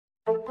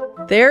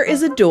There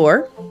is a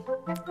door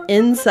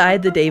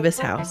inside the Davis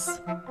house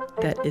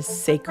that is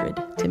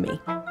sacred to me.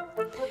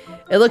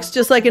 It looks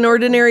just like an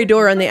ordinary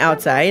door on the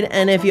outside,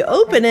 and if you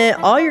open it,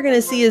 all you're going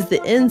to see is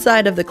the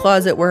inside of the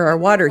closet where our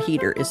water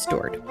heater is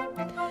stored.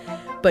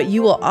 But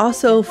you will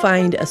also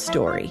find a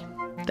story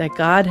that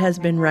God has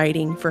been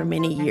writing for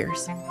many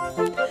years.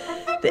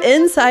 The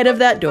inside of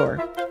that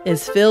door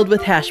is filled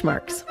with hash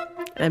marks,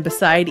 and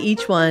beside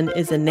each one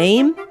is a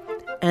name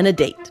and a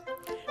date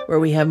where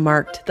we have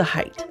marked the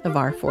height of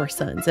our 4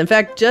 sons. In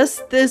fact,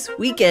 just this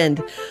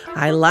weekend,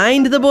 I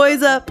lined the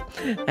boys up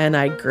and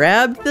I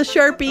grabbed the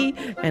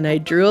Sharpie and I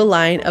drew a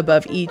line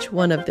above each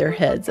one of their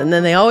heads. And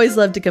then they always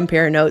love to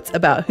compare notes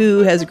about who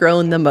has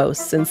grown the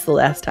most since the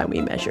last time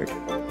we measured.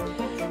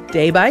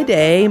 Day by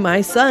day,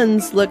 my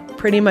sons look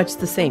pretty much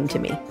the same to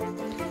me.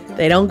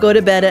 They don't go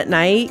to bed at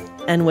night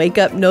and wake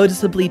up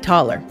noticeably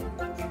taller.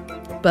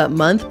 But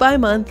month by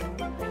month,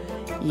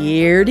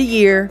 year to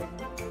year,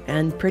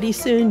 and pretty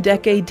soon,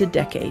 decade to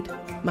decade,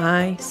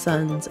 my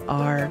sons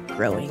are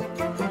growing.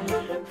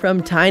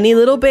 From tiny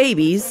little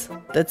babies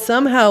that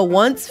somehow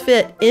once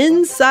fit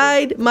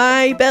inside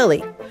my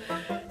belly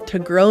to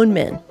grown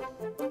men,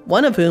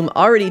 one of whom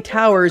already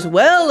towers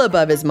well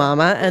above his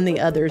mama and the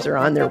others are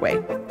on their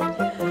way.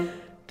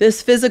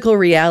 This physical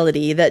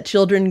reality that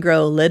children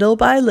grow little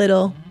by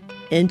little,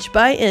 inch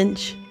by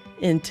inch,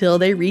 until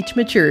they reach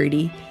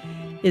maturity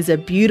is a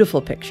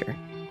beautiful picture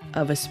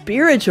of a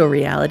spiritual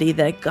reality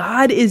that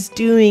God is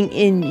doing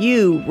in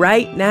you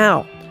right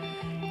now.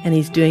 And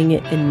He's doing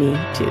it in me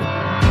too.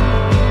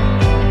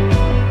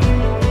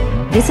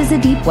 This is A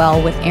Deep Well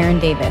with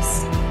Aaron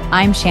Davis.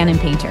 I'm Shannon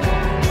Painter.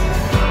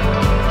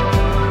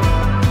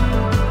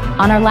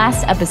 On our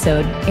last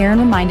episode, Aaron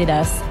reminded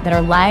us that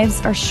our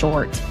lives are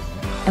short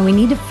and we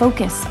need to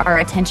focus our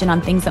attention on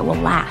things that will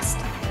last.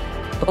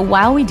 But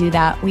while we do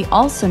that, we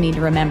also need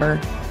to remember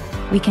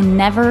we can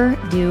never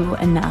do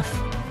enough.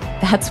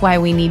 That's why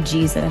we need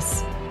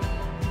Jesus.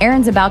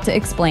 Erin's about to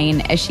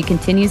explain as she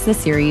continues the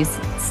series,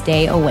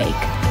 Stay Awake.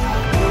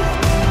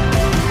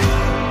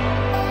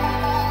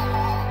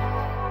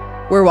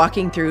 We're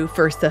walking through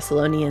 1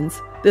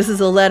 Thessalonians. This is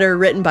a letter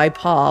written by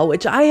Paul,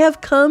 which I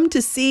have come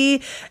to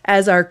see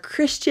as our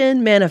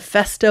Christian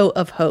manifesto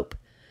of hope,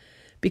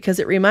 because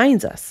it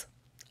reminds us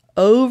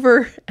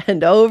over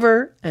and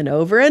over and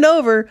over and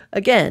over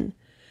again,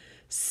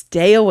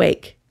 stay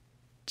awake.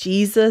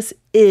 Jesus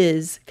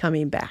is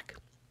coming back.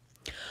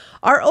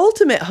 Our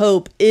ultimate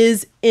hope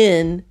is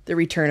in the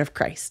return of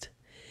Christ.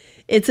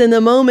 It's in the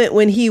moment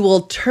when He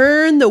will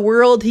turn the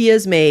world He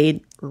has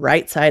made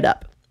right side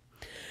up.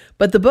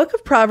 But the book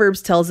of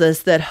Proverbs tells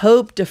us that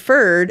hope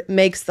deferred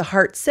makes the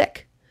heart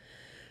sick.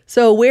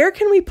 So where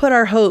can we put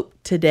our hope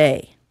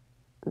today,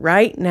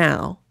 right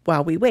now,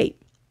 while we wait?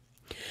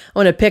 I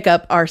want to pick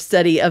up our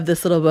study of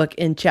this little book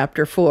in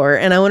chapter 4,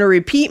 and I want to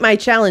repeat my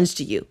challenge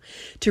to you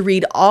to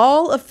read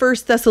all of 1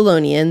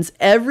 Thessalonians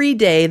every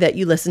day that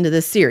you listen to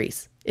this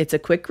series. It's a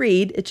quick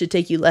read. It should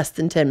take you less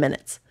than 10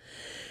 minutes.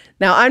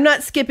 Now, I'm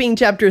not skipping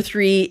chapter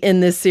 3 in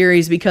this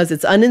series because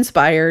it's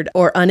uninspired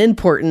or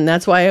unimportant.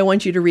 That's why I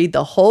want you to read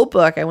the whole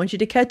book. I want you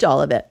to catch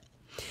all of it.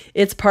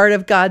 It's part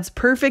of God's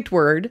perfect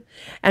word,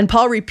 and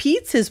Paul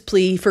repeats his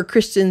plea for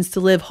Christians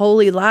to live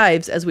holy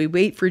lives as we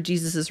wait for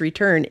Jesus'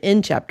 return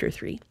in chapter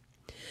 3.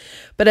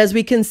 But as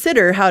we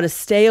consider how to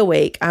stay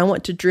awake, I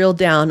want to drill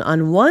down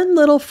on one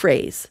little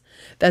phrase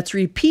that's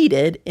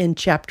repeated in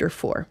chapter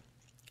 4.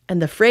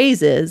 And the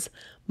phrase is,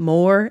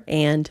 more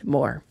and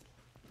more.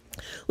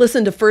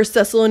 Listen to 1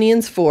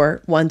 Thessalonians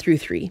 4, 1 through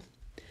 3.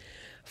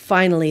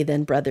 Finally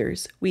then,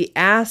 brothers, we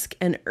ask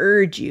and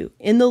urge you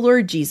in the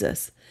Lord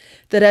Jesus,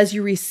 that as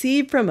you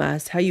receive from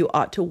us how you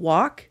ought to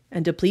walk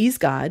and to please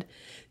God,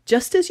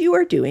 just as you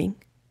are doing,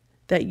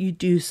 that you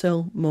do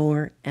so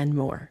more and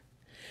more.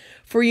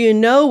 For you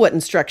know what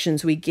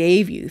instructions we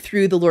gave you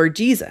through the Lord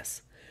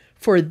Jesus.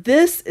 For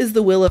this is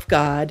the will of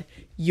God,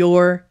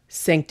 your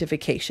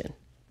sanctification.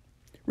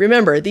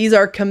 Remember, these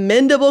are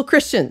commendable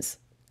Christians.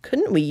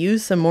 Couldn't we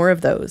use some more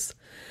of those?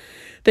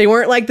 They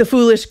weren't like the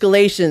foolish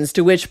Galatians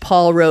to which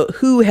Paul wrote,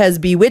 "Who has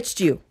bewitched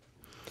you?"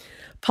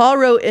 Paul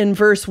wrote in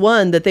verse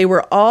 1 that they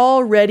were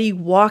already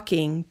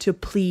walking to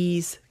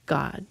please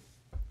God.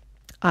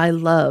 I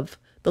love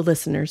the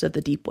listeners of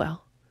the Deep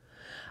Well.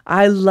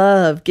 I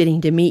love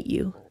getting to meet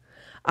you.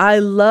 I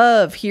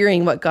love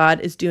hearing what God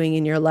is doing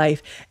in your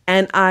life.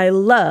 And I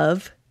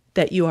love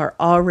that you are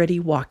already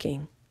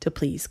walking to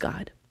please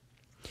God.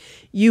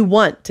 You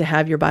want to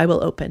have your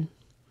Bible open.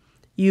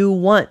 You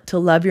want to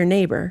love your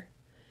neighbor.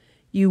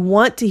 You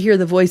want to hear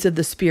the voice of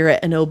the Spirit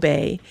and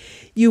obey.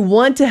 You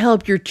want to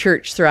help your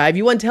church thrive.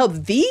 You want to help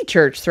the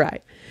church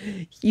thrive.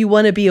 You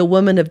want to be a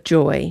woman of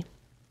joy.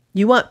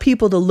 You want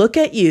people to look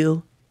at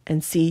you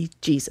and see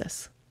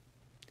Jesus.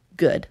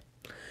 Good.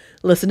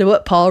 Listen to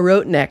what Paul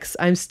wrote next.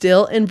 I'm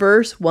still in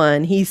verse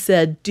 1. He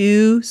said,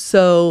 do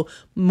so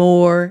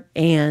more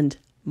and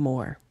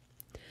more.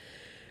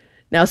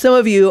 Now, some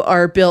of you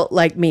are built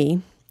like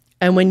me.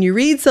 And when you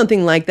read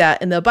something like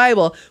that in the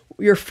Bible,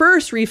 your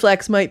first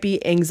reflex might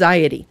be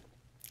anxiety.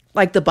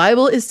 Like the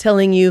Bible is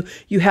telling you,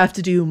 you have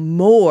to do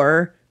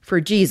more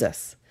for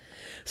Jesus.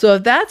 So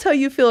if that's how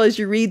you feel as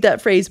you read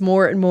that phrase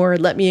more and more,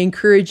 let me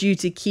encourage you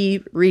to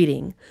keep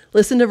reading.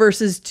 Listen to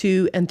verses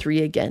 2 and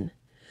 3 again.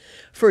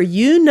 For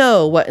you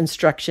know what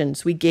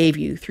instructions we gave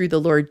you through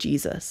the Lord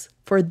Jesus.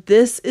 For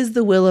this is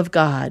the will of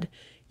God,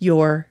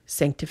 your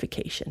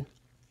sanctification.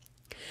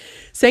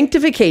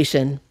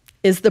 Sanctification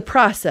is the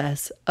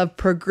process of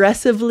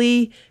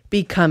progressively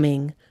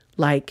becoming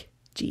like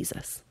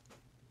Jesus.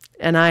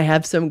 And I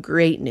have some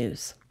great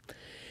news.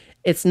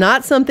 It's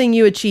not something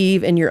you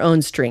achieve in your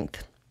own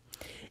strength.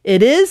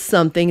 It is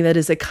something that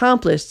is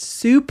accomplished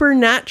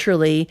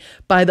supernaturally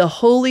by the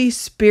Holy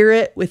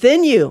Spirit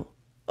within you.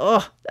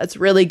 Oh, that's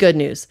really good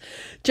news.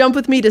 Jump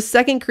with me to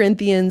 2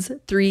 Corinthians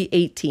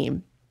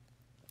 3:18.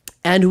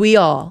 And we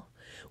all,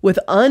 with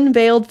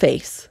unveiled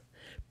face,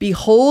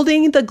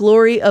 beholding the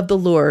glory of the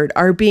Lord,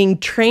 are being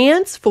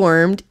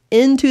transformed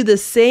into the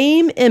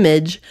same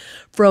image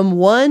from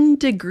one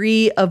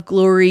degree of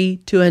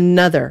glory to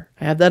another.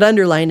 I have that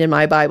underlined in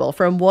my Bible.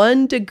 From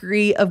one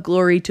degree of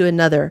glory to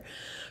another.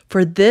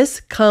 For this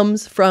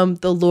comes from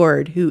the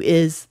Lord, who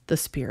is the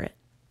Spirit.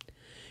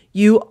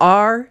 You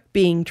are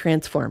being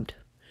transformed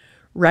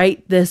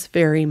right this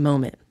very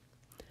moment.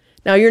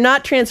 Now, you're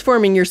not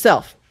transforming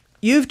yourself.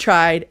 You've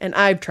tried and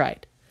I've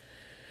tried.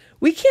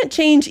 We can't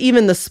change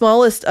even the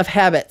smallest of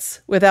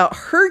habits without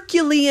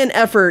Herculean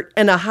effort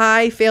and a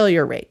high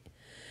failure rate.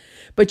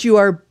 But you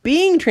are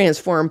being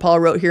transformed, Paul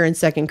wrote here in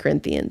 2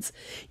 Corinthians.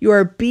 You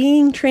are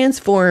being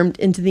transformed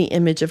into the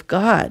image of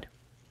God.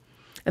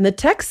 And the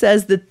text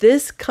says that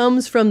this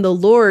comes from the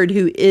Lord,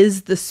 who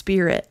is the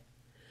Spirit.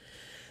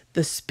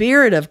 The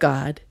Spirit of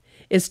God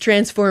is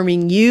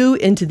transforming you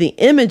into the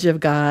image of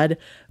God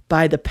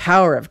by the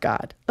power of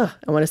God. I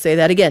want to say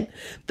that again.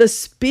 The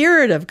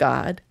Spirit of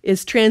God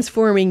is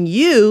transforming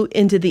you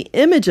into the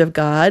image of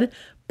God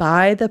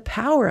by the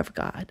power of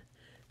God.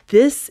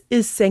 This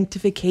is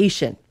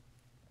sanctification.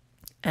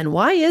 And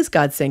why is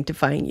God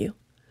sanctifying you?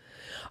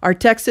 Our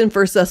text in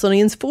 1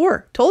 Thessalonians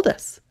 4 told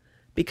us,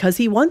 because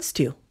he wants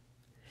to.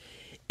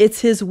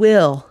 It's his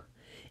will.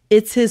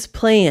 It's his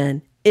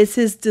plan. It's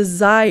his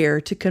desire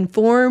to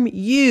conform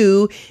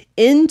you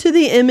into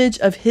the image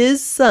of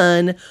his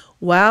Son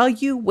while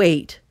you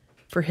wait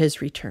for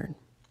his return.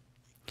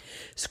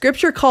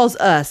 Scripture calls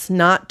us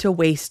not to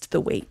waste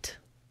the wait,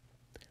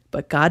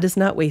 but God is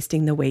not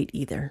wasting the wait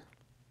either.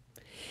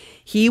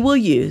 He will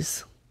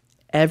use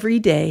every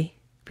day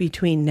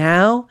between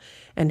now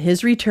and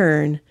his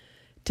return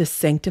to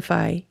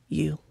sanctify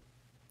you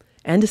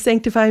and to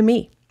sanctify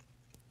me.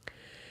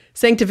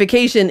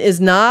 Sanctification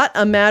is not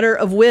a matter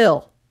of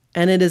will.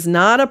 And it is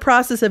not a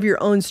process of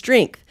your own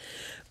strength,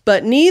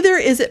 but neither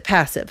is it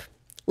passive.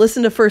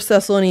 Listen to 1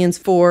 Thessalonians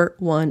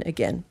 4:1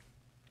 again.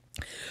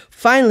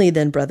 Finally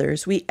then,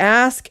 brothers, we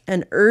ask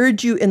and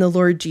urge you in the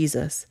Lord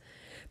Jesus,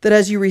 that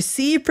as you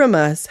receive from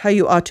us how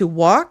you ought to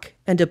walk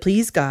and to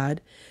please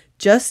God,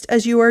 just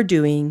as you are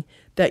doing,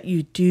 that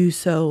you do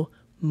so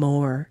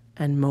more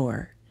and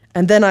more.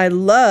 And then I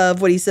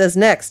love what he says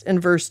next in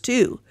verse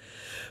 2.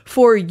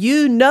 For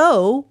you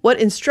know what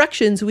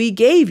instructions we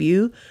gave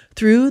you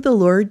through the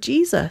Lord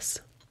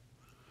Jesus.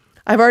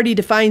 I've already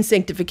defined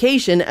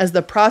sanctification as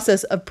the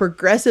process of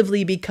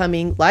progressively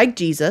becoming like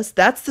Jesus.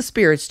 That's the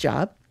Spirit's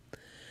job.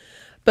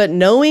 But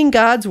knowing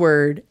God's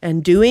word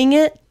and doing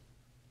it,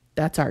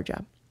 that's our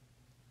job.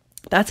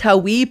 That's how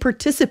we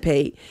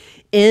participate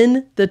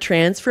in the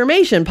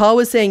transformation. Paul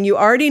was saying, you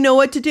already know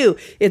what to do.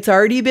 It's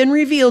already been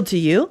revealed to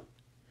you.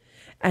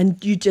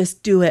 And you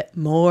just do it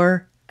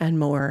more and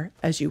more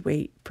as you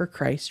wait for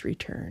Christ's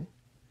return.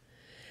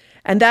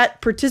 And that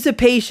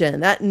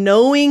participation, that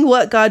knowing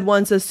what God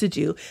wants us to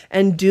do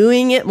and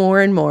doing it more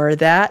and more,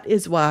 that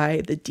is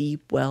why the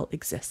deep well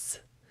exists.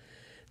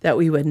 That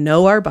we would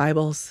know our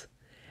Bibles.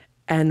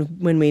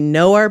 And when we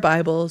know our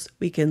Bibles,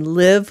 we can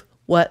live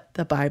what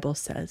the Bible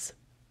says.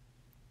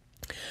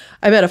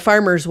 I met a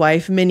farmer's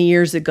wife many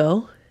years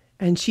ago,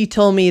 and she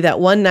told me that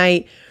one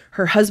night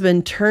her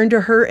husband turned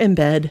to her in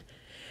bed,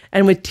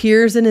 and with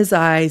tears in his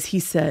eyes, he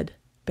said,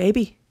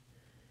 "Baby,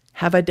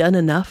 have I done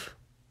enough?"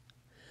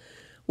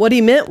 What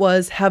he meant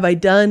was, have I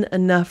done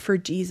enough for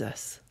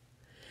Jesus?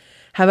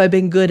 Have I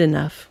been good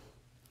enough?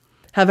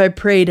 Have I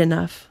prayed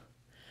enough?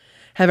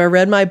 Have I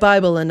read my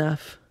Bible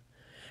enough?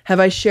 Have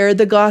I shared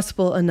the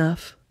gospel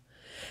enough?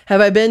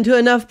 Have I been to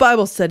enough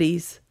Bible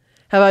studies?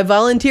 Have I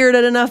volunteered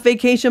at enough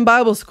vacation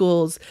Bible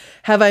schools?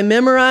 Have I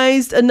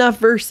memorized enough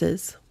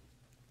verses?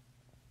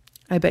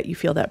 I bet you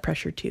feel that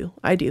pressure too.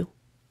 I do.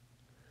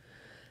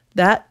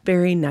 That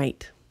very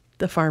night,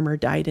 the farmer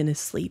died in his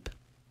sleep.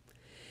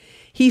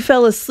 He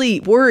fell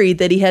asleep, worried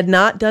that he had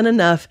not done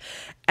enough,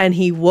 and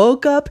he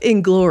woke up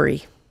in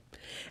glory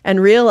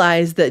and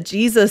realized that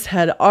Jesus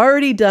had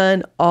already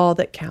done all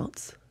that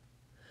counts.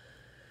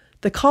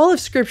 The call of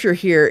Scripture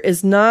here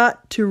is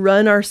not to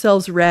run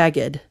ourselves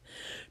ragged,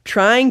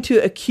 trying to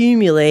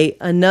accumulate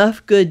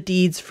enough good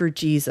deeds for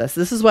Jesus.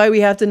 This is why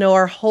we have to know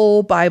our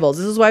whole Bibles.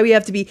 This is why we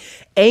have to be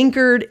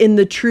anchored in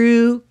the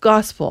true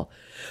gospel.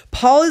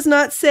 Paul is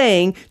not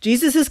saying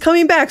Jesus is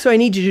coming back, so I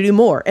need you to do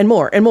more and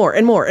more and more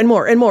and more and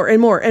more and more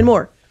and more and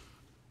more.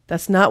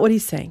 That's not what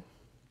he's saying.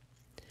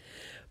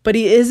 But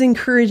he is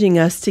encouraging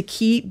us to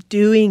keep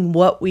doing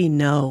what we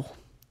know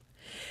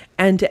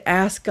and to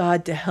ask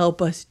God to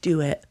help us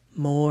do it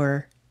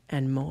more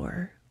and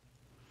more.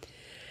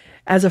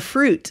 As a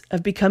fruit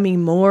of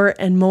becoming more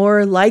and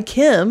more like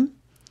him,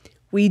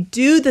 we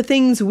do the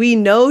things we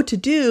know to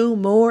do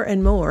more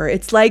and more.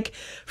 It's like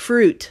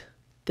fruit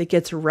that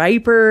gets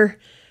riper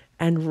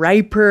and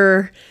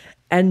riper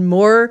and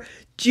more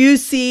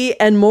juicy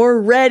and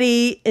more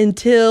ready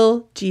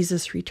until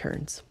Jesus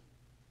returns.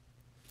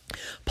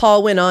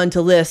 Paul went on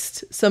to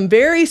list some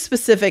very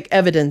specific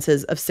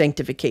evidences of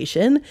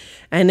sanctification.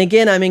 And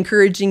again, I'm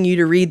encouraging you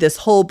to read this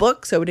whole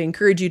book. So I would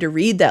encourage you to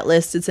read that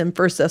list. It's in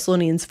 1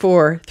 Thessalonians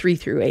 4,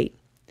 3-8.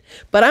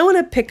 But I want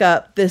to pick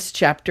up this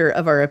chapter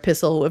of our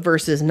epistle with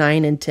verses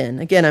 9 and 10.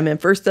 Again, I'm in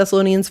 1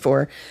 Thessalonians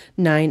 4,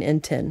 9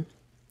 and 10.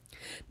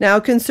 Now,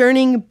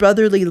 concerning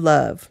brotherly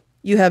love,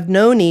 you have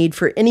no need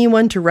for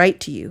anyone to write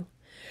to you,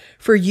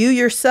 for you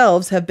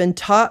yourselves have been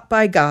taught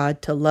by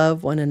God to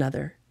love one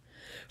another.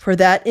 For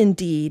that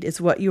indeed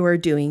is what you are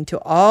doing to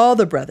all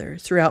the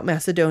brothers throughout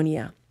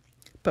Macedonia.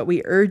 But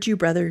we urge you,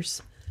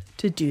 brothers,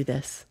 to do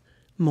this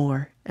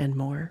more and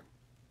more.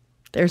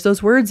 There's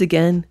those words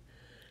again,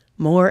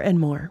 more and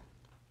more.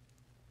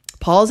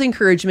 Paul's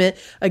encouragement,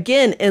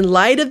 again, in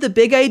light of the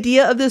big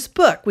idea of this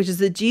book, which is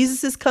that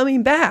Jesus is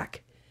coming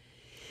back.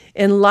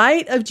 In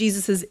light of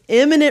Jesus'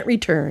 imminent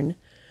return,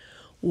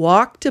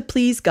 walk to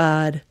please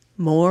God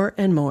more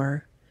and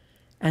more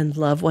and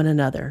love one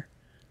another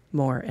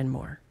more and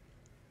more.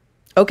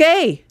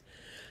 Okay,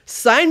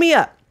 sign me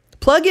up.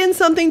 Plug in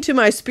something to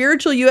my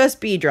spiritual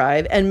USB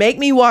drive and make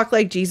me walk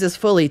like Jesus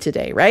fully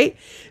today, right?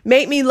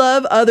 Make me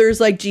love others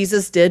like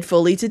Jesus did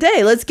fully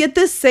today. Let's get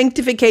this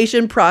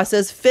sanctification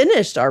process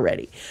finished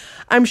already.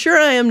 I'm sure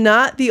I am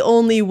not the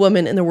only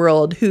woman in the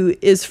world who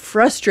is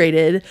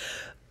frustrated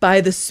by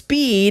the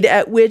speed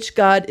at which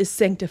God is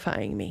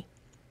sanctifying me.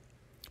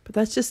 But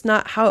that's just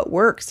not how it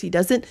works. He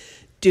doesn't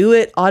do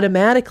it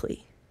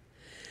automatically.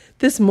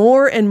 This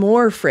more and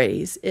more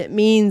phrase, it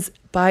means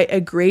by a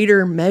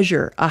greater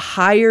measure, a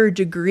higher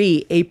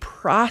degree, a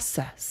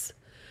process.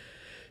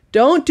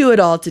 Don't do it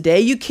all today.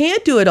 You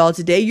can't do it all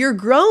today. You're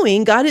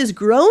growing. God is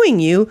growing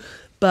you,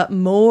 but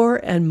more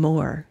and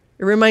more.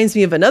 It reminds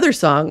me of another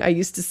song I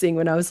used to sing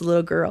when I was a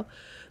little girl.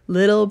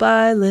 Little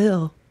by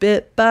little,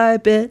 bit by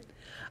bit,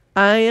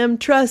 I am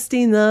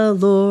trusting the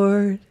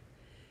Lord.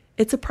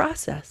 It's a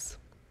process.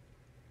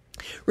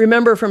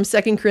 Remember from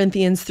 2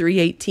 Corinthians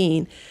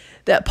 3:18,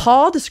 that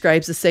Paul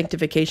describes the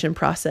sanctification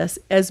process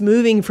as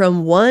moving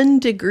from one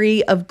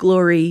degree of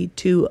glory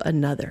to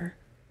another.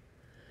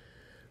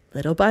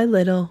 Little by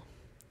little,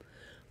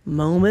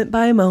 moment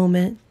by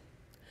moment,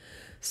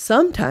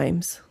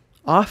 sometimes,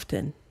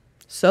 often,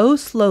 so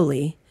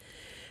slowly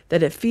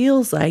that it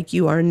feels like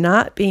you are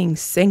not being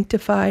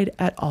sanctified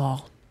at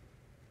all.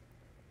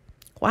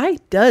 Why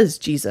does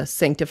Jesus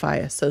sanctify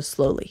us so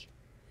slowly?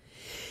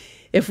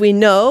 If we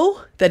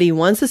know that he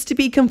wants us to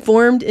be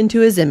conformed into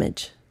his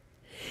image,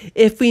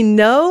 if we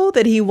know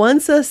that he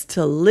wants us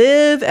to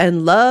live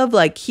and love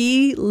like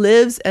he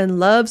lives and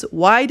loves,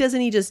 why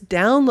doesn't he just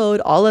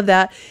download all of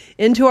that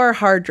into our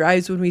hard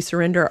drives when we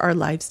surrender our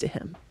lives to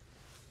him?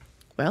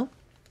 Well,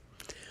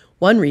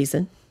 one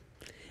reason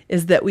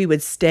is that we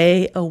would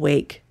stay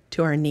awake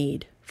to our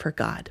need for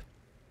God.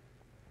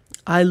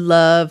 I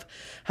love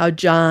how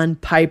John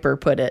Piper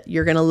put it.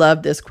 You're going to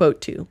love this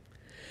quote too.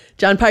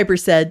 John Piper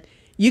said,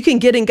 "You can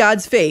get in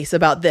God's face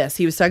about this."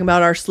 He was talking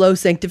about our slow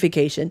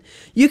sanctification.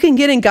 You can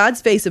get in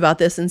God's face about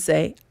this and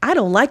say, "I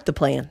don't like the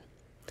plan.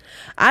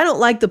 I don't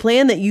like the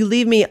plan that you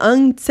leave me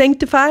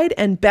unsanctified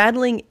and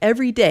battling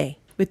every day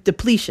with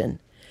depletion,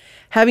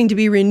 having to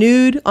be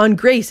renewed on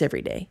grace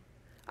every day.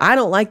 I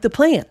don't like the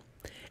plan.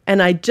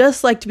 And I'd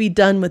just like to be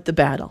done with the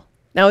battle."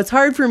 Now, it's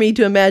hard for me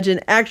to imagine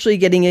actually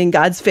getting in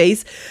God's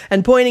face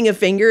and pointing a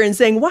finger and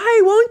saying,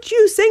 "Why won't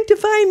you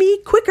sanctify me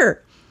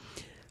quicker?"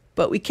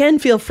 But we can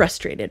feel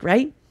frustrated,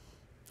 right?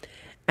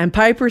 And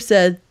Piper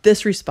said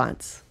this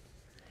response,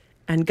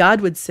 and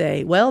God would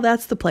say, "Well,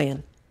 that's the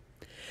plan.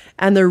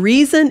 And the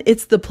reason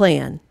it's the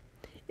plan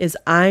is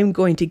I'm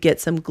going to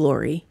get some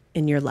glory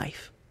in your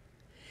life.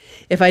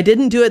 If I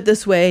didn't do it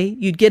this way,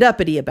 you'd get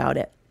uppity about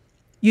it.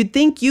 You'd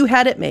think you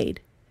had it made.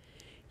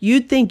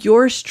 You'd think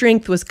your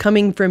strength was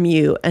coming from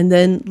you." And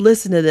then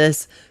listen to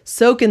this,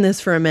 soak in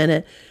this for a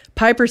minute.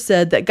 Piper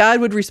said that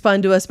God would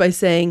respond to us by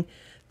saying,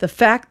 "The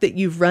fact that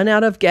you've run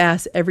out of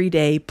gas every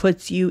day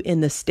puts you in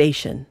the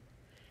station,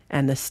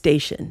 and the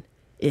station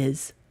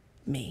is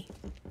me."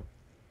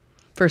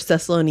 1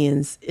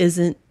 Thessalonians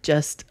isn't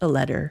just a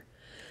letter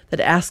that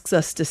asks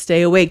us to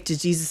stay awake to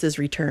Jesus'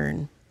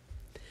 return.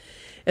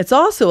 It's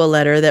also a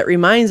letter that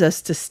reminds us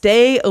to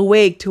stay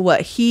awake to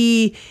what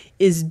he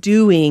is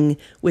doing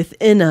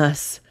within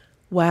us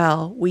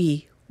while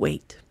we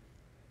wait.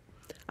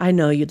 I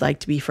know you'd like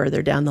to be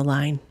further down the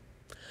line.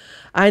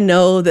 I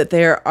know that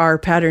there are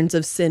patterns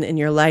of sin in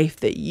your life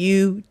that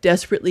you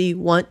desperately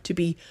want to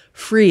be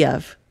free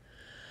of,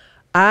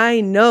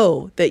 I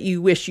know that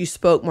you wish you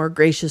spoke more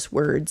gracious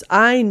words.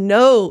 I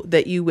know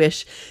that you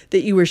wish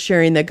that you were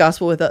sharing the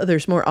gospel with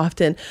others more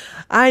often.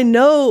 I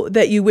know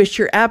that you wish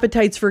your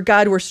appetites for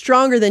God were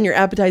stronger than your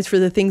appetites for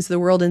the things of the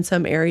world in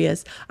some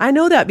areas. I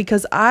know that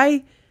because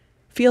I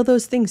feel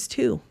those things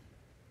too.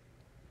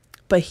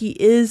 But he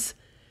is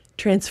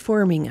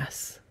transforming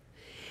us.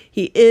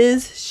 He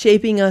is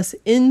shaping us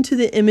into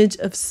the image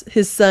of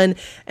his Son,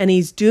 and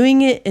he's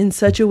doing it in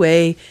such a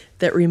way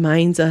that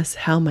reminds us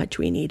how much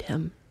we need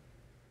him.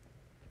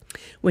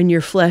 When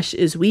your flesh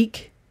is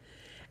weak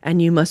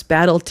and you must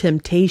battle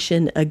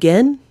temptation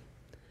again,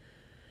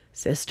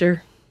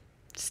 sister,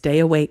 stay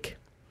awake.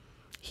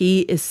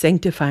 He is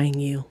sanctifying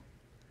you.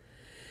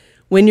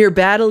 When you're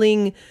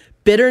battling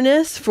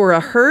bitterness for a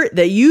hurt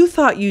that you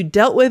thought you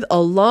dealt with a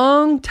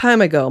long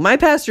time ago. My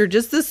pastor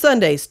just this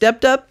Sunday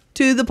stepped up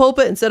to the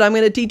pulpit and said, I'm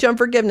going to teach on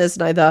forgiveness.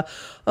 And I thought,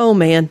 oh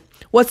man,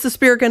 what's the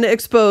Spirit going to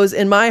expose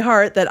in my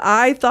heart that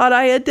I thought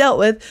I had dealt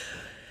with?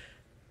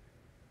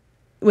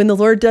 When the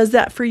Lord does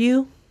that for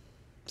you,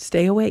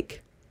 stay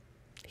awake.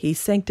 He's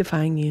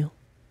sanctifying you.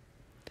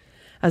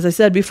 As I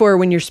said before,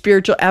 when your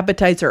spiritual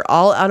appetites are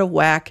all out of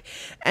whack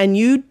and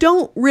you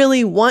don't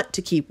really want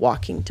to keep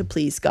walking to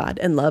please God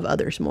and love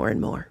others more and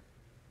more,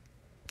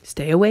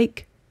 stay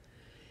awake.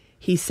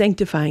 He's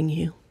sanctifying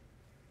you.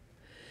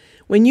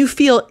 When you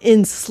feel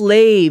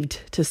enslaved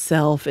to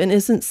self, and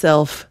isn't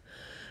self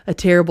a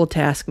terrible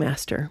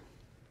taskmaster?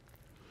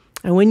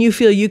 And when you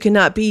feel you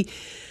cannot be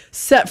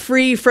set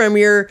free from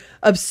your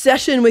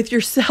obsession with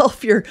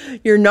yourself, your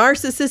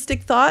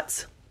narcissistic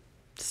thoughts,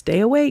 stay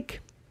awake.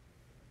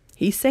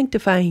 He's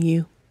sanctifying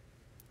you.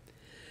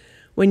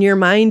 When your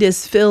mind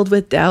is filled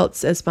with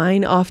doubts, as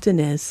mine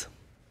often is,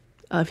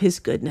 of his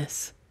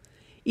goodness,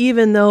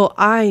 even though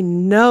I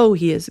know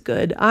he is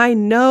good, I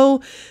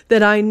know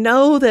that I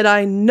know that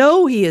I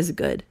know he is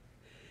good.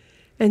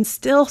 And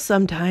still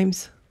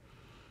sometimes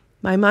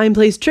my mind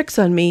plays tricks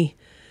on me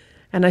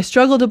and I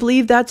struggle to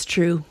believe that's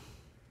true.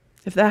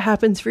 If that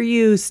happens for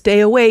you, stay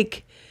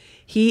awake.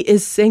 He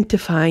is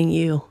sanctifying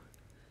you.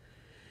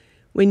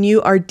 When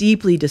you are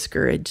deeply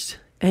discouraged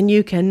and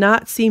you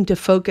cannot seem to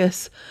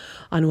focus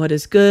on what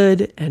is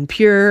good and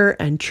pure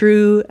and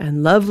true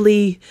and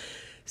lovely,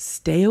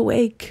 stay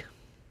awake.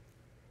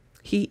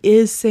 He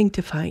is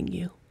sanctifying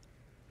you.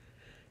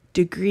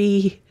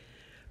 Degree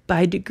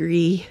by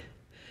degree,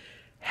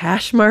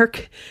 hash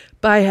mark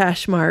by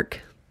hash mark,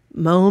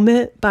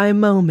 moment by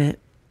moment,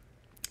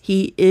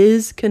 he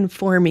is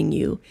conforming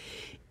you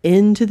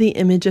into the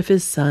image of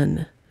his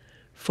Son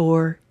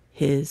for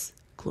his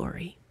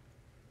glory.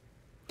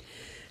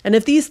 And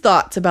if these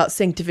thoughts about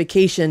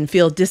sanctification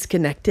feel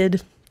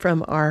disconnected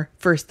from our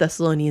 1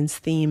 Thessalonians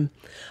theme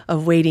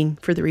of waiting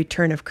for the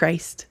return of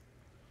Christ,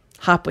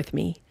 hop with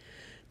me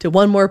to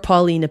one more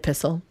Pauline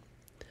epistle,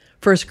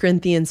 1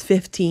 Corinthians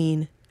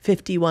 15,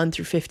 51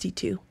 through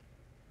 52.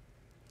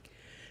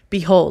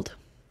 Behold,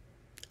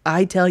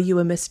 I tell you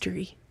a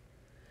mystery.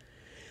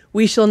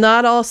 We shall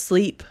not all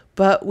sleep,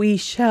 but we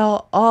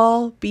shall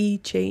all be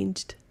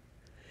changed.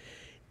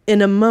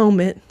 In a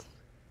moment,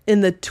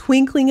 in the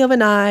twinkling of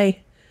an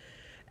eye,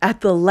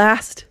 at the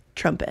last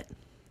trumpet.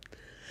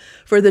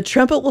 For the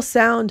trumpet will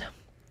sound,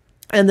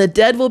 and the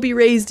dead will be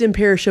raised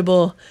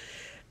imperishable.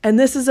 And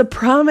this is a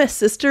promise,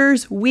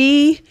 sisters,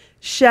 we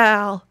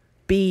shall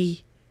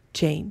be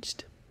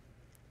changed.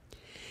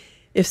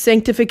 If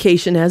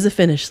sanctification has a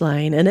finish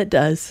line, and it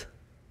does,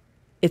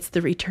 it's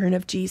the return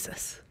of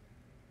Jesus.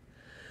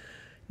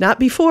 Not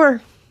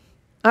before.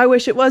 I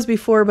wish it was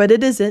before, but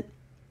it isn't.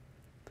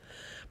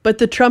 But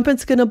the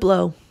trumpet's going to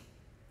blow.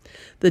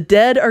 The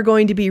dead are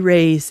going to be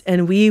raised,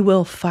 and we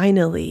will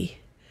finally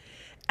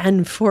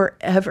and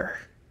forever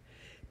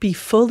be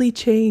fully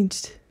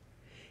changed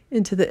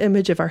into the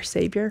image of our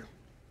Savior.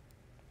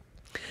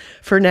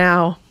 For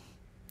now,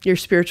 your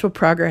spiritual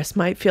progress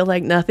might feel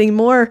like nothing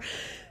more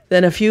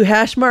than a few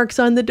hash marks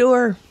on the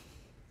door,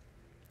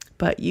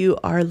 but you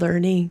are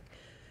learning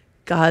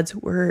God's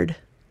word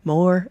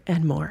more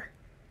and more.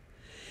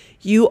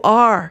 You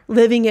are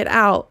living it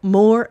out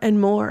more and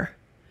more.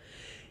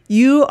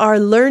 You are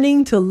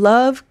learning to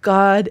love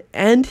God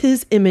and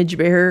his image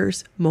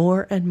bearers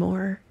more and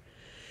more.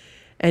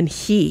 And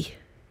he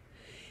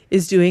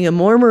is doing a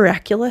more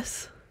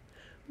miraculous,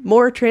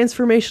 more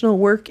transformational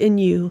work in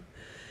you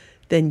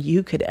than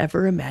you could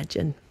ever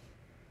imagine.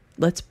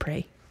 Let's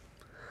pray.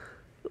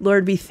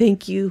 Lord, we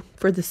thank you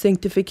for the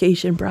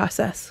sanctification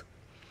process.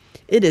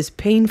 It is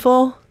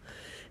painful,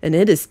 and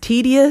it is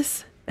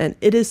tedious, and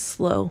it is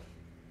slow.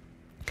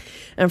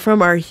 And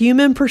from our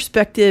human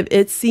perspective,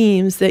 it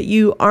seems that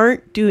you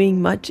aren't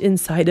doing much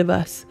inside of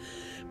us,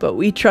 but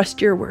we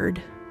trust your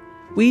word.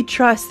 We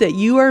trust that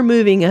you are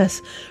moving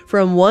us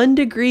from one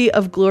degree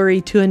of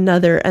glory to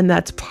another, and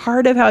that's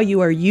part of how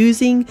you are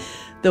using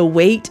the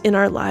weight in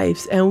our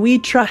lives. And we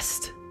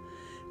trust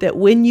that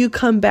when you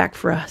come back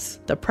for us,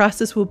 the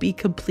process will be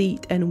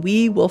complete, and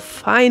we will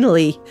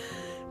finally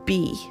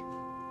be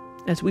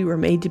as we were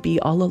made to be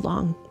all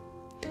along.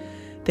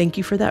 Thank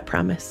you for that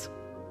promise.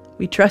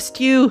 We trust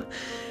you,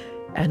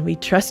 and we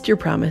trust your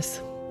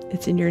promise.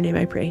 It's in your name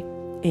I pray.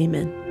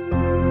 Amen.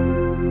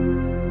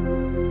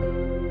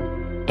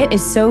 It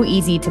is so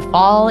easy to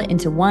fall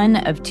into one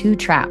of two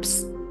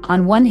traps.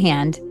 On one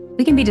hand,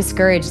 we can be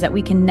discouraged that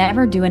we can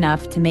never do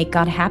enough to make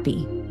God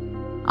happy.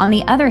 On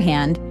the other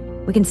hand,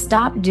 we can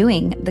stop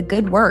doing the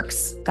good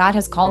works God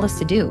has called us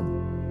to do.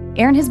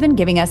 Aaron has been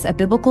giving us a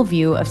biblical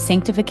view of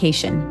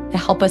sanctification to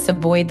help us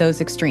avoid those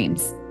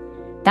extremes.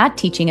 That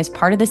teaching is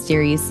part of the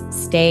series,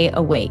 Stay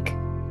Awake.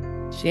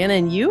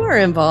 Shannon, you are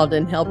involved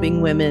in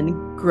helping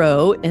women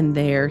grow in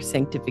their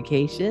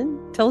sanctification.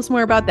 Tell us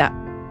more about that.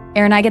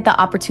 Aaron, I get the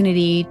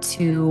opportunity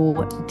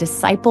to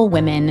disciple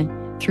women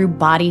through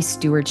body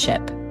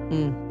stewardship.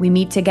 We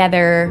meet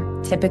together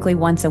typically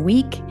once a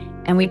week,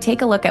 and we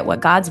take a look at what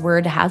God's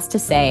word has to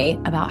say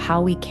about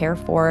how we care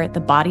for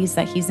the bodies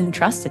that he's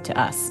entrusted to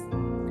us.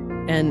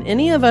 And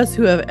any of us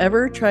who have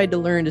ever tried to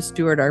learn to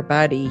steward our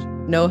body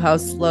know how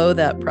slow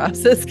that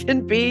process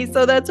can be.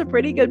 So that's a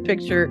pretty good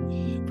picture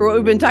for what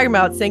we've been talking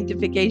about,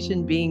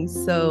 sanctification being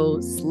so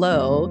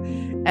slow.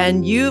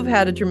 And you've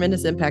had a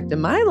tremendous impact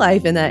in my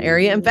life in that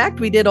area. In fact,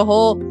 we did a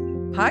whole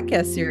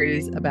podcast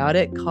series about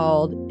it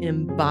called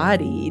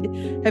Embodied.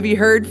 Have you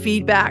heard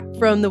feedback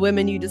from the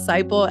women you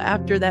disciple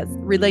after that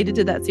related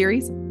to that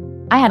series?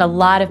 I had a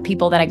lot of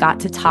people that I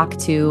got to talk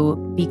to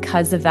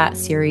because of that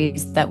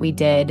series that we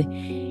did.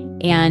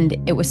 And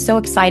it was so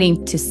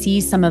exciting to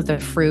see some of the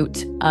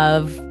fruit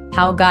of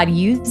how God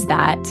used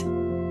that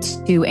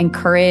to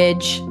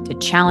encourage, to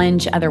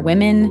challenge other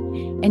women,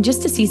 and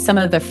just to see some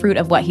of the fruit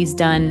of what he's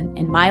done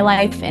in my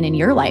life and in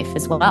your life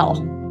as well.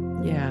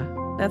 Yeah,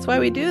 that's why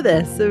we do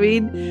this. I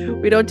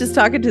mean, we don't just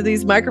talk into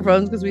these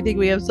microphones because we think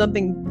we have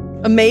something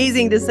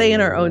amazing to say in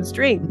our own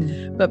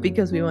strength, but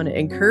because we want to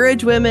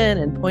encourage women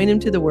and point them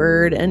to the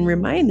word and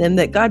remind them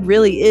that God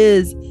really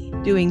is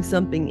doing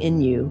something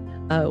in you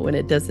when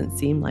it doesn't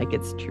seem like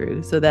it's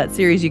true. So that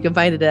series, you can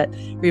find it at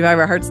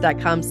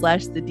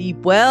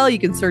reviveourhearts.com/thedeepwell. You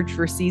can search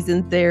for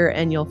seasons there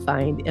and you'll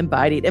find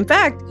Embodied. In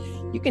fact,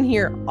 you can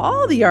hear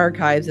all the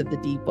archives of The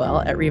Deep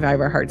Well at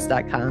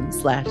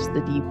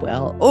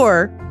reviveourhearts.com/thedeepwell,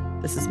 or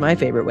this is my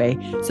favorite way,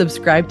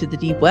 subscribe to The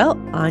Deep Well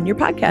on your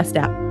podcast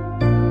app.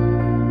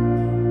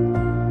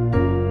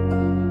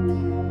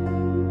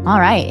 All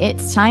right,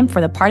 it's time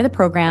for the part of the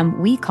program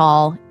we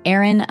call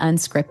Aaron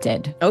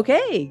Unscripted.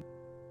 Okay.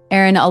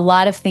 Aaron, a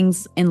lot of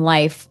things in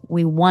life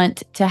we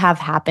want to have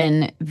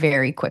happen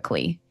very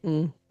quickly.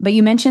 But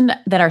you mentioned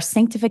that our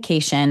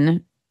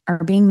sanctification,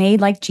 or being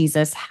made like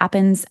Jesus,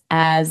 happens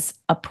as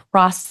a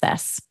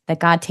process that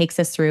God takes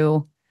us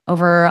through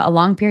over a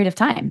long period of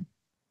time.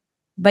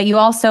 But you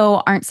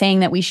also aren't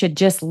saying that we should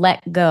just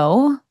let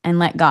go and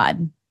let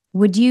God.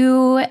 Would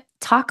you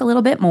talk a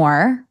little bit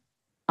more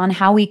on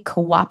how we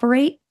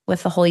cooperate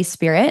with the Holy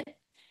Spirit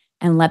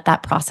and let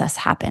that process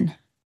happen?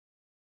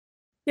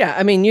 Yeah,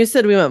 I mean, you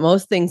said we want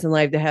most things in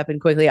life to happen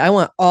quickly. I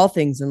want all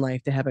things in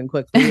life to happen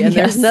quickly. And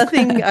there's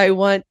nothing I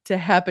want to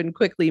happen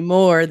quickly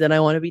more than I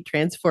want to be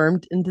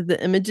transformed into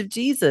the image of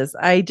Jesus.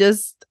 I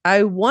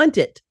want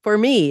it for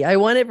me. I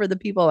want it for the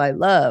people I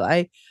love.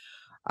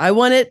 I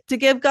want it to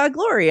give God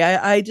glory.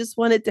 I just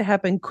want it to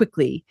happen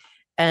quickly.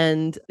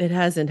 And it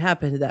hasn't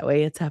happened that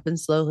way. It's happened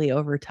slowly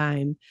over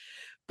time.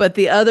 But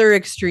the other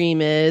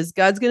extreme is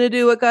God's going to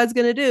do what God's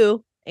going to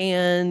do.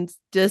 And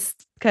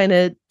just kind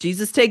of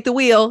Jesus take the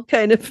wheel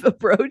kind of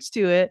approach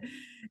to it.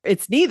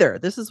 It's neither.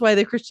 This is why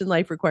the Christian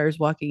life requires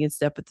walking in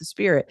step with the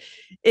Spirit.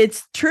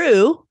 It's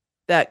true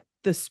that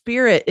the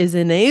Spirit is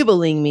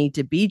enabling me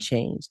to be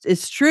changed.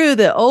 It's true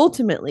that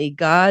ultimately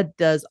God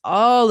does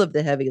all of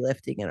the heavy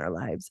lifting in our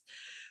lives.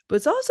 But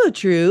it's also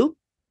true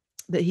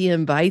that he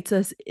invites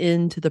us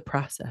into the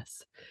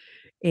process.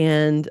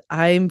 And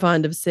I'm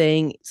fond of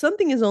saying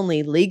something is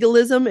only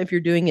legalism if you're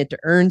doing it to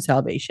earn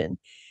salvation.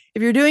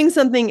 If you're doing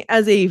something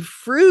as a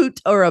fruit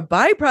or a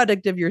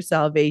byproduct of your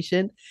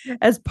salvation,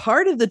 as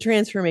part of the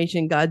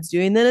transformation God's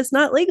doing, then it's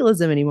not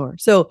legalism anymore.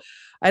 So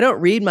I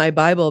don't read my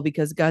Bible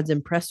because God's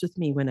impressed with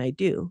me when I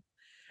do.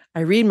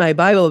 I read my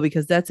Bible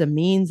because that's a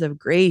means of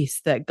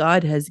grace that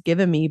God has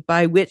given me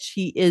by which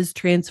he is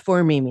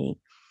transforming me.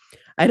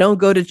 I don't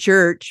go to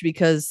church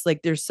because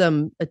there's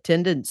some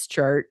attendance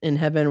chart in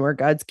heaven where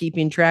God's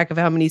keeping track of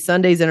how many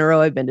Sundays in a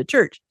row I've been to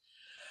church.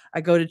 I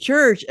go to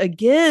church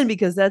again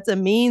because that's a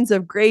means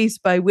of grace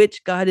by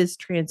which God is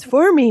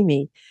transforming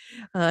me.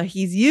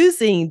 He's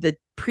using the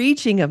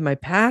preaching of my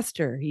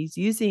pastor. He's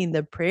using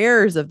the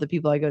prayers of the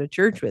people I go to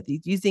church with.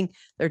 He's using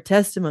their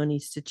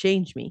testimonies to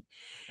change me.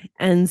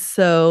 And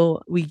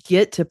so we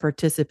get to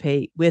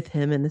participate with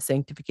him in the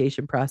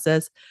sanctification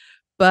process.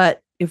 But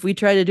if we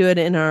try to do it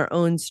in our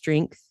own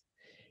strength,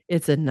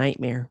 it's a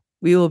nightmare.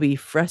 We will be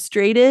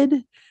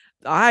frustrated.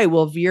 I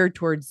will veer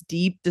towards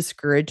deep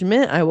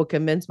discouragement. I will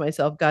convince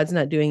myself God's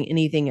not doing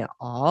anything at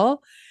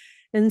all.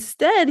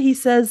 Instead, he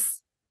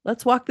says,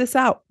 let's walk this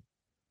out.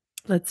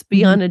 Let's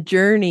be on a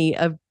journey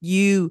of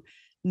you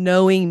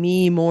knowing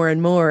me more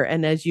and more.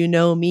 And as you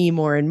know me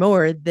more and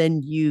more,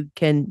 then you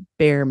can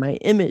bear my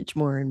image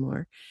more and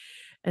more.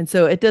 And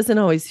so it doesn't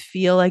always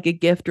feel like a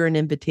gift or an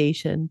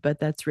invitation, but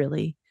that's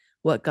really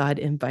what God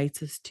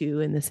invites us to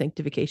in the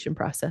sanctification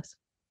process.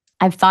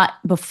 I've thought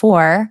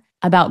before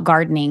about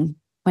gardening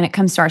when it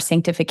comes to our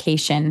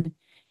sanctification.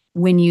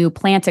 When you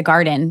plant a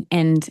garden,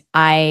 and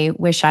I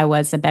wish I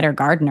was a better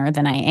gardener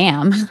than I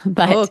am,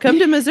 but come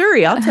to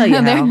Missouri. I'll tell you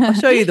how. I'll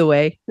show you the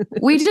way.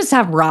 We just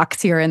have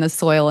rocks here in the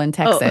soil in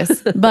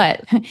Texas, Oh.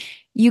 but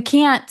you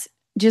can't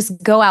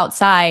just go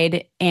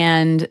outside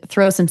and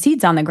throw some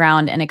seeds on the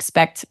ground and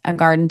expect a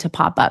garden to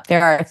pop up.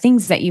 There are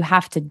things that you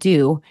have to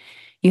do.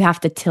 You have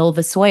to till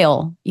the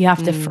soil. You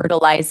have to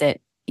fertilize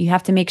it. You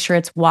have to make sure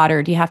it's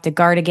watered. You have to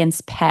guard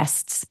against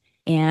pests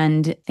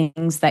and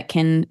things that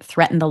can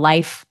threaten the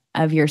life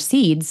of your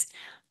seeds.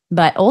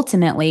 But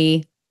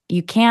ultimately,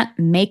 you can't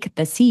make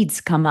the seeds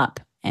come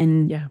up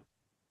and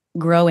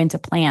grow into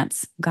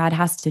plants. God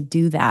has to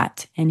do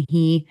that. And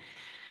he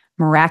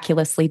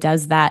miraculously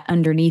does that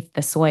underneath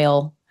the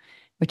soil,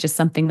 which is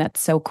something that's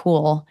so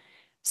cool.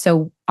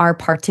 So our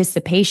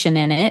participation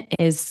in it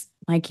is,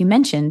 like you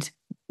mentioned,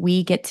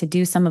 we get to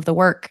do some of the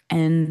work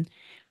and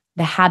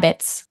the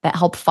habits that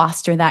help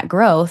foster that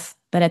growth.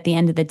 But at the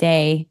end of the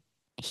day,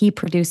 he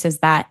produces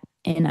that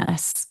in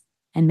us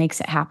and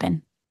makes it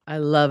happen. I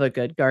love a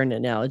good garden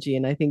analogy,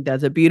 and I think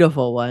that's a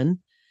beautiful one.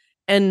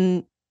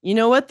 And you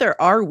know what?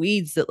 There are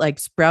weeds that like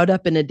sprout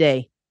up in a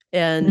day,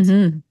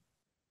 and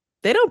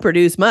they don't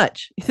produce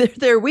much.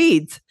 They're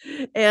weeds.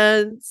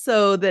 And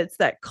so that's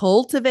that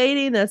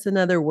cultivating. That's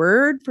another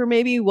word for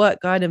maybe what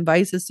God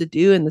invites us to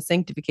do in the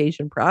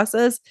sanctification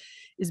process,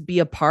 is be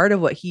a part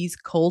of what he's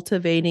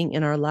cultivating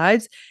in our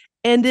lives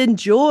and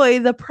enjoy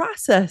the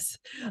process.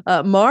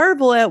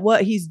 Marvel at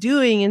what he's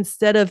doing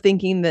instead of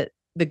thinking that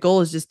the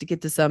goal is just to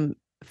get to some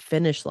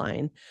finish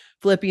line.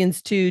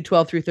 Philippians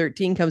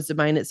 2:12-13 comes to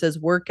mind. It says,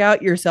 work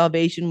out your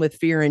salvation with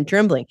fear and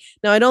trembling.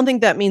 Now, I don't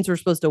think that means we're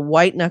supposed to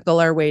white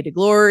knuckle our way to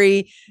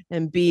glory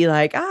and be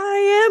like,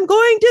 I am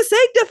going to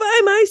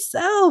sanctify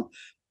myself,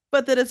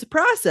 but that it's a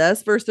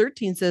process. Verse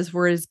 13 says,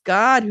 for it is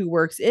God who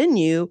works in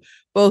you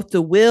both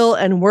to will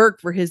and work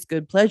for his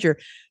good pleasure.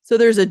 So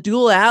there's a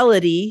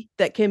duality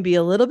that can be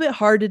a little bit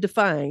hard to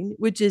define,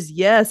 which is,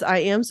 yes, I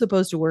am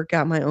supposed to work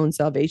out my own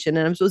salvation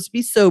and I'm supposed to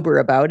be sober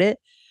about it.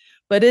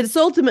 But it's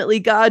ultimately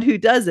God who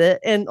does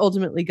it, and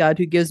ultimately God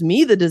who gives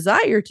me the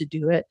desire to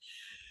do it.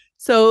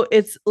 So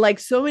it's like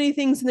so many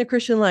things in the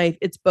Christian life,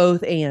 it's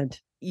both and.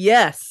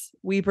 Yes,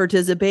 we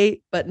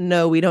participate, but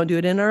no, we don't do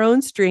it in our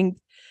own strength.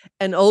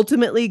 And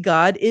ultimately,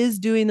 God is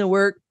doing the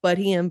work, but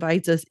he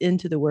invites us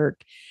into the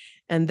work.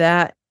 And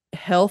that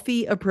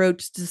healthy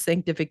approach to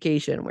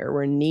sanctification, where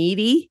we're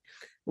needy,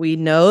 we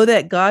know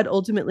that God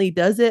ultimately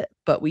does it,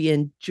 but we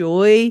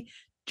enjoy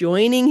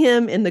joining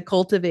him in the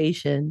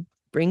cultivation,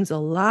 brings a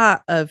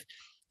lot of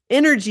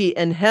energy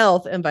and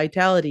health and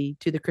vitality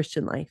to the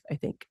Christian life, I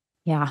think.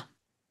 Yeah.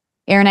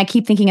 Erin, I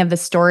keep thinking of the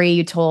story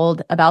you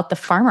told about the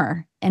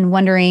farmer and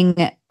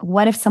wondering,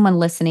 what if someone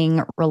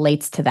listening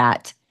relates to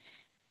that?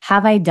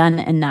 Have I done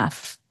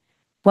enough?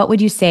 What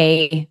would you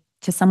say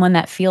to someone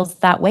that feels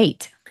that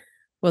weight?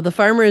 Well, the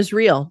farmer is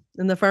real,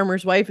 and the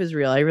farmer's wife is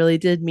real. I really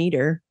did meet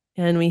her,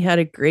 and we had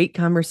a great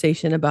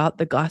conversation about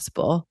the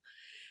gospel.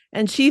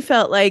 And she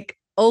felt like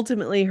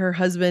ultimately her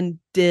husband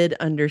did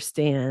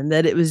understand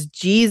that it was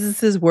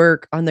Jesus's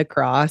work on the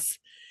cross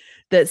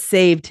that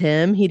saved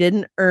him. He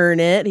didn't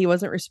earn it. He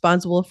wasn't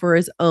responsible for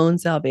his own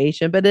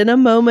salvation. But in a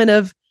moment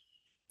of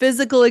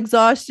physical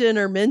exhaustion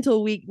or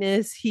mental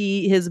weakness,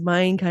 his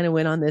mind kind of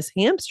went on this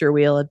hamster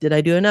wheel of, did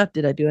I do enough?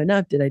 Did I do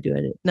enough? Did I do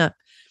enough?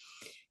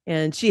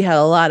 And she had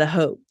a lot of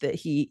hope that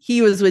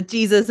he was with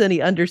Jesus and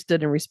he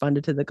understood and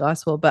responded to the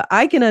gospel. But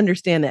I can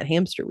understand that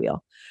hamster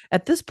wheel.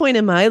 At this point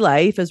in my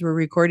life, as we're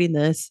recording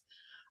this,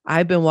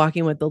 I've been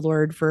walking with the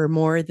Lord for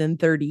more than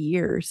 30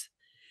 years.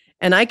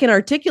 And I can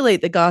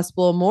articulate the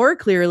gospel more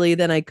clearly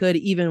than I could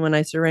even when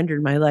I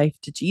surrendered my life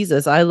to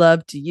Jesus. I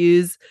love to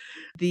use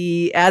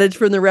the adage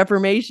from the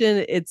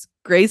Reformation. It's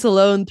grace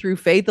alone, through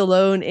faith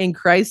alone, in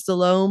Christ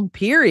alone,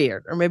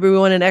 period. Or maybe we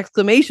want an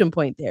exclamation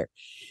point there.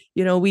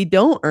 You know, we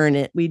don't earn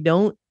it. We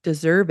don't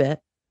deserve it.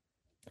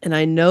 And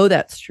I know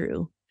that's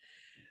true.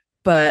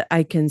 But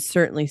I can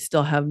certainly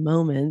still have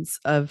moments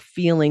of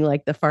feeling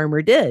like the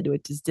farmer did,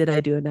 which is, did I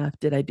do enough?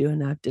 Did I do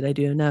enough? Did I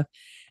do enough?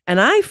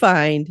 And I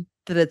find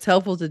that it's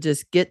helpful to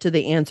just get to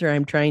the answer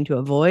I'm trying to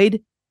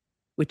avoid,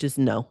 which is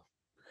no.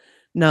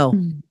 No,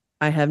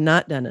 I have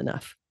not done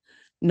enough.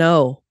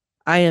 No,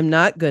 I am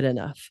not good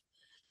enough.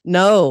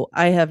 No,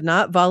 I have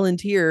not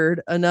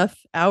volunteered enough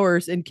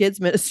hours in kids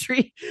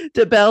ministry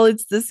to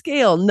balance the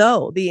scale.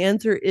 No, the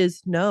answer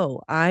is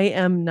no, I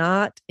am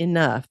not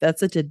enough. That's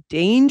such a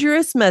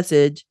dangerous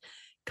message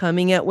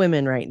coming at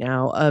women right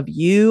now of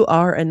you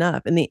are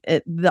enough. And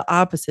the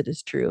opposite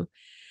is true.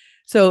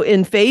 So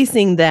in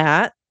facing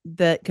that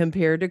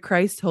compared to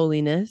Christ's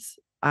holiness,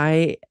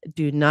 I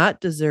do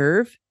not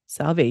deserve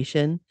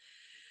salvation,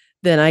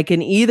 then I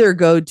can either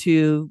go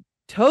to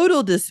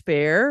total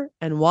despair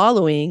and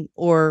wallowing,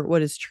 or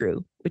what is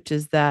true, which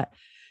is that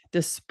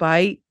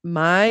despite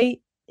my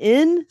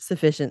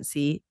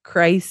insufficiency,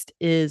 Christ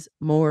is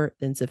more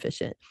than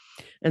sufficient.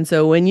 And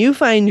so when you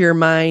find your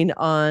mind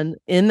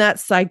in that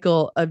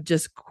cycle of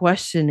just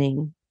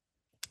questioning,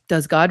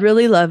 does God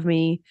really love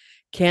me?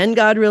 Can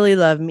God really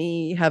love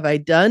me? Have I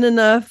done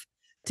enough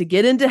to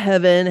get into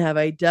heaven? Have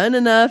I done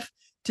enough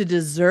to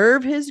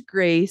deserve his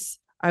grace?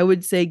 I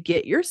would say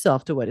get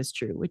yourself to what is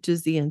true, which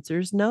is the answer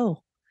is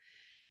no,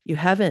 you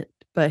haven't.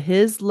 But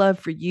his love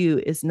for you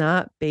is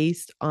not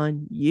based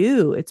on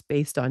you. It's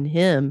based on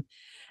him.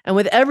 And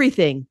with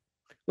everything,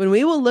 when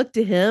we will look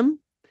to him,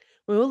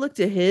 when we will look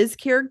to his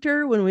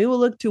character, when we will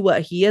look to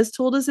what he has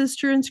told us is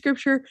true in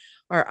scripture,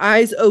 our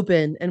eyes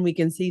open and we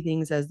can see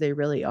things as they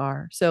really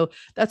are. So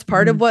that's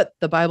part of what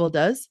the Bible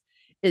does.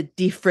 It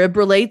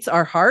defibrillates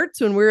our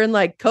hearts when we're in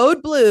like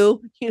code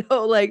blue,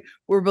 like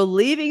we're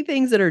believing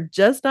things that are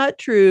just not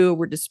true.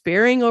 We're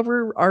despairing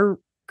over our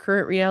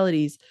current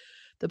realities.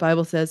 The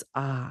Bible says,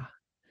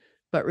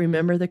 but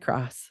remember the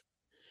cross.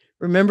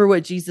 Remember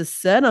what Jesus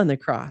said on the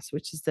cross,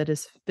 which is that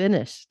it's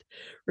finished.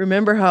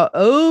 Remember how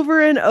over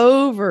and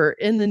over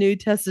in the New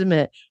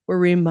Testament, we're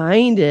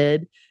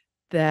reminded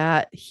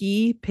that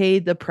he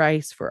paid the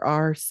price for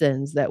our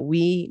sins, that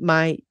we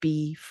might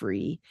be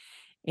free.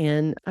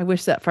 And I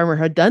wish that farmer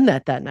had done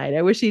that night.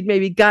 I wish he'd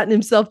maybe gotten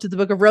himself to the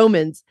book of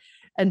Romans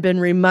and been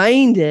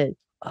reminded,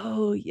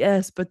 oh,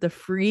 yes, but the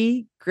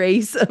free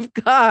grace of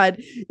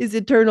God is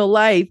eternal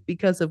life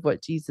because of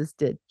what Jesus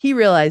did. He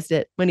realized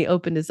it when he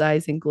opened his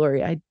eyes in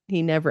glory.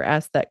 He never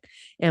asked that,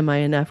 am I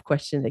enough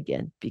question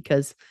again?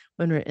 Because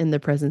when we're in the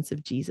presence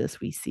of Jesus,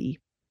 we see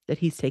that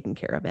he's taken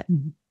care of it.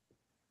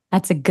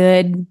 That's a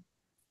good,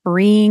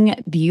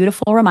 freeing,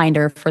 beautiful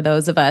reminder for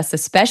those of us,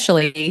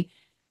 especially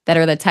that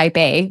are the type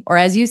A, or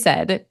as you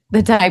said,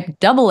 the type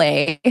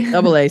AA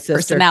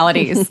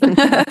personalities.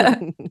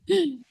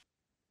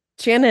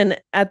 Shannon,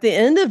 at the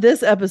end of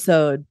this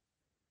episode,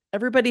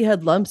 everybody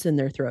had lumps in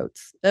their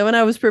throats. And when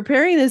I was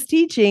preparing this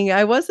teaching,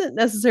 I wasn't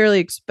necessarily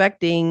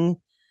expecting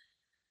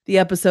the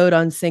episode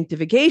on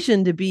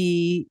sanctification to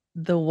be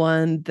the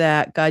one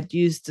that God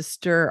used to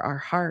stir our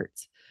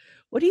hearts.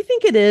 What do you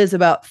think it is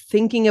about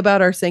thinking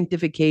about our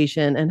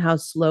sanctification and how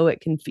slow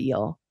it can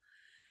feel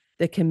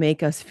that can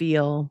make us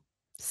feel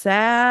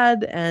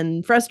sad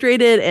and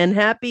frustrated and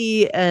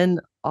happy and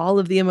all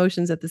of the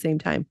emotions at the same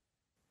time?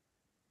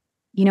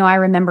 I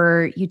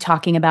remember you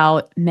talking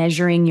about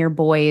measuring your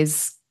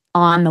boys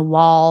on the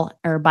wall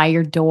or by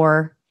your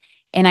door.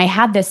 And I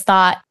had this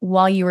thought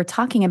while you were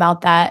talking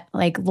about that,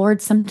 like,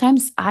 Lord,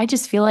 sometimes I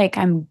just feel like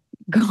I'm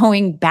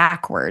going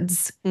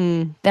backwards,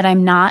 that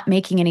I'm not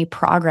making any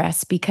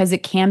progress because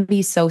it can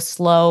be so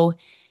slow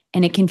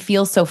and it can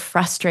feel so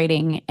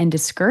frustrating and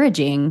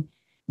discouraging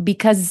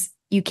because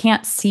you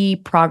can't see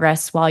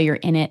progress while you're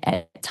in it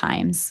at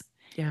times.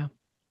 Yeah.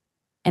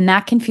 And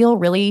that can feel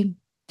really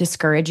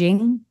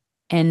discouraging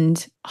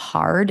and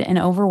hard and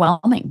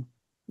overwhelming.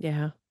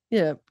 Yeah.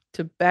 Yeah.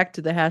 Back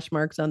to the hash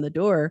marks on the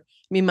door.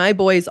 I mean, my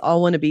boys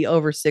all want to be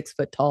over 6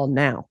 foot tall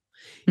now,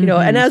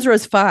 and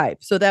Ezra's 5.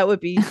 So that would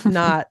be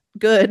not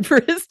good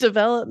for his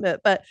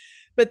development. But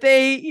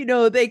they,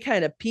 they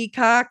kind of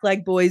peacock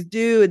like boys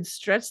do and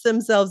stretch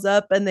themselves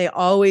up. And they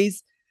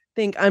always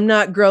think, I'm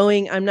not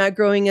growing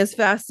as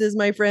fast as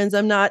my friends.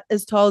 I'm not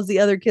as tall as the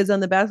other kids on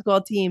the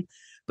basketball team.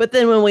 But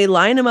then when we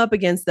line them up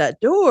against that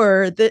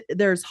door,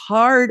 there's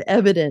hard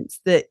evidence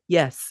that,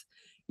 yes,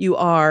 you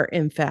are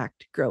in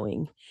fact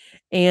growing.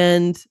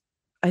 And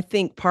I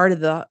think part of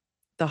the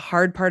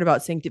hard part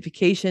about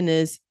sanctification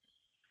is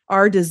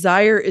our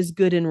desire is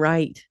good and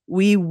right.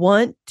 We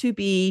want to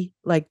be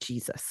like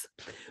Jesus.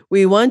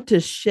 We want to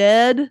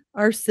shed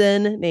our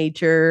sin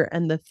nature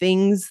and the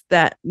things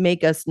that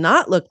make us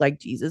not look like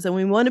Jesus. And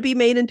we want to be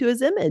made into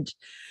his image.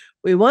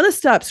 We want to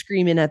stop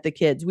screaming at the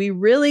kids. We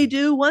really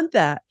do want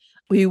that.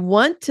 We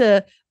want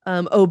to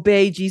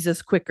obey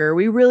Jesus quicker.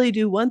 We really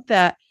do want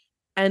that.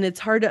 And it's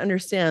hard to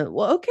understand.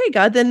 Well, okay,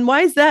 God, then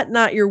why is that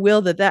not your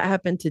will that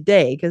happened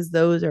today? Because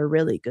those are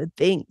really good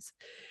things.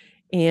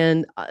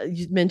 And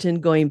you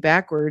mentioned going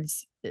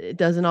backwards. It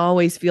doesn't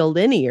always feel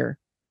linear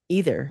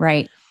either.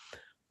 Right.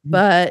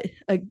 But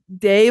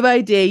day by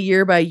day,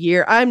 year by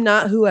year, I'm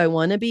not who I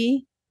want to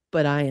be,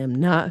 but I am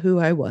not who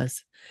I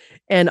was.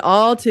 And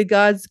all to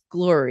God's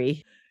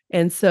glory.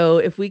 And so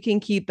if we can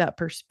keep that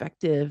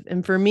perspective,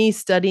 and for me,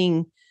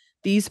 studying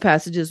these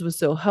passages was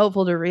so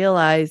helpful to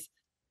realize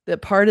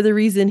that part of the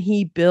reason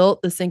he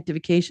built the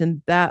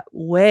sanctification that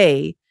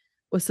way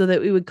was so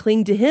that we would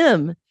cling to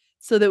him,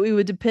 so that we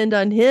would depend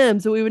on him,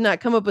 so we would not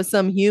come up with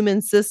some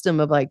human system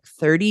of like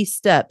 30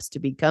 steps to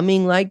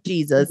becoming like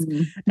Jesus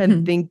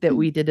and think that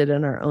we did it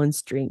on our own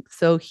strength.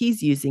 So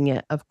he's using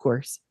it, of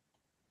course.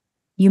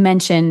 You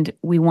mentioned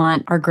we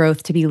want our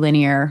growth to be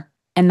linear,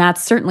 and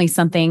that's certainly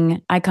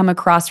something I come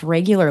across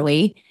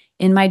regularly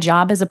in my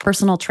job as a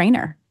personal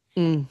trainer.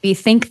 We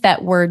think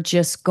that we're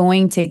just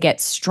going to get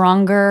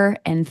stronger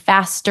and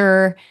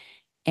faster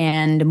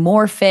and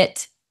more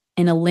fit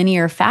in a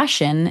linear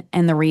fashion.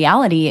 And the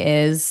reality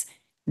is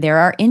there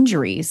are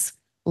injuries.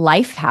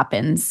 Life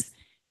happens.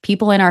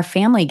 People in our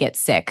family get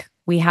sick.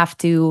 we have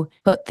to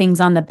put things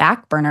on the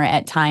back burner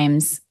at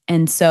times.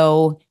 And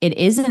so it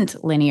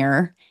isn't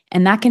linear.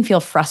 And that can feel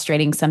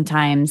frustrating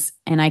sometimes.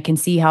 And I can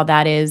see how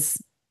that is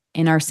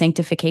in our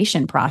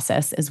sanctification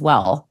process as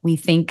well. We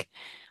think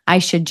I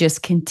should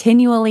just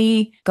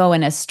continually go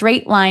in a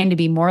straight line to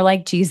be more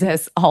like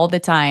Jesus all the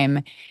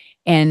time,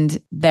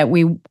 and that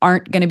we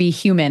aren't going to be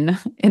human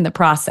in the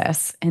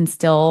process and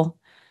still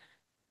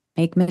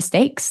make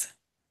mistakes.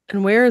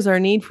 And where is our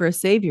need for a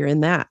savior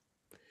in that?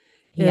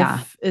 Yeah.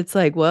 If it's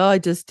like, well, I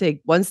just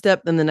take one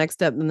step, then the next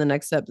step, then the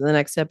next step, then the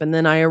next step, and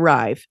then I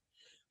arrive.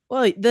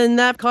 Well, then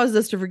that causes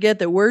us to forget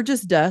that we're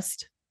just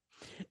dust,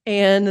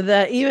 and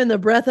that even the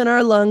breath in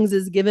our lungs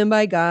is given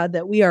by God,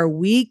 that we are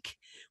weak.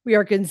 We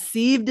are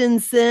conceived in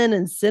sin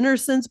and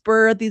sinners since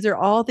birth. These are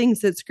all things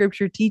that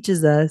scripture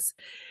teaches us.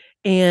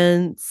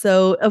 And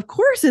so, of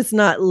course, it's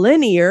not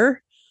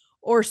linear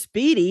or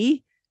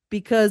speedy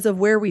because of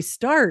where we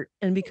start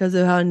and because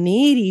of how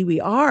needy we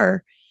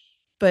are.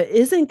 But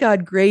isn't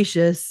God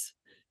gracious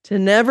to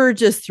never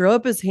just throw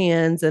up his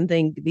hands and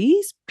think,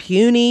 these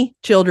puny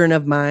children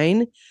of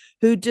mine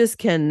who just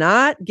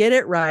cannot get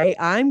it right,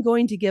 I'm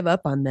going to give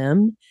up on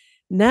them?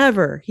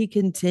 Never. He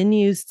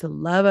continues to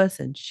love us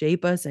and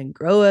shape us and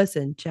grow us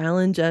and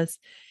challenge us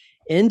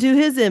into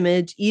his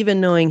image,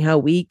 even knowing how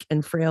weak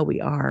and frail we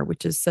are,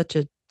 which is such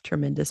a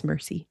tremendous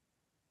mercy.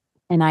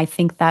 And I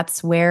think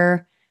that's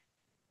where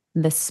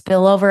the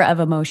spillover of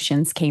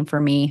emotions came for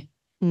me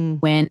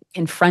when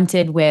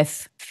confronted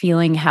with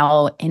feeling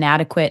how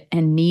inadequate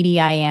and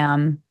needy I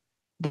am,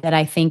 that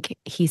I think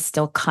he's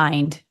still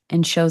kind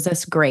and shows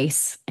us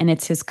grace. And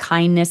it's his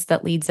kindness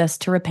that leads us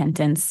to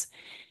repentance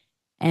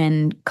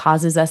and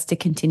causes us to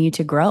continue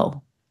to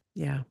grow.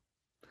 Yeah.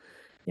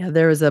 Yeah,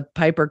 there was a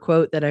Piper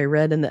quote that I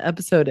read in the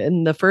episode.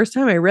 And the first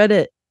time I read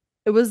it,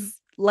 it was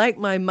like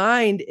my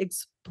mind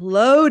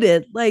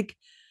exploded. Like,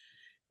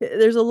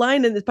 there's a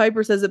line in this,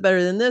 Piper says it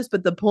better than this,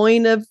 but the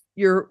point of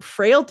your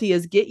frailty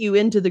is get you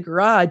into the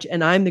garage,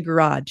 and I'm the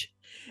garage.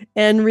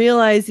 And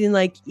realizing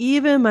like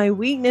even my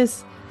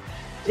weakness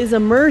is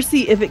a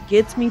mercy if it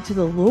gets me to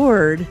the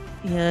Lord,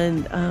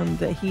 and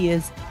that he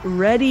is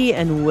ready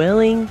and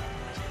willing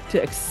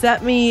to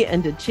accept me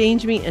and to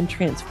change me and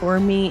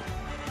transform me.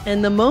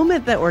 And the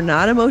moment that we're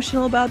not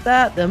emotional about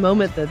that, the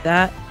moment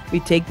that we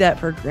take that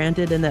for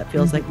granted and that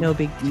feels like no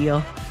big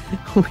deal,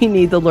 we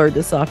need the Lord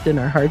to soften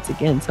our hearts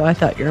again. So I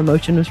thought your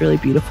emotion was really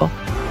beautiful.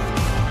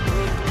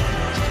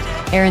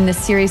 Erin,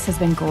 this series has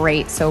been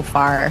great so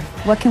far.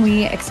 What can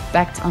we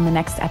expect on the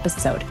next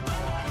episode?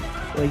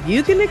 Well,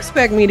 you can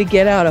expect me to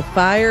get out a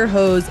fire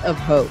hose of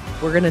hope.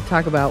 We're going to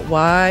talk about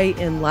why,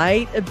 in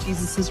light of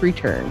Jesus's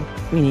return,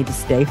 we need to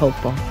stay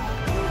hopeful.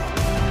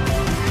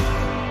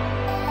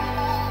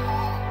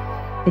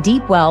 The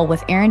Deep Well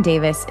with Erin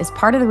Davis is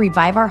part of the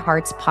Revive Our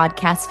Hearts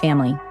podcast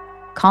family,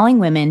 calling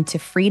women to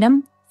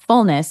freedom,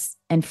 fullness,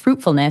 and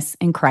fruitfulness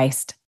in Christ.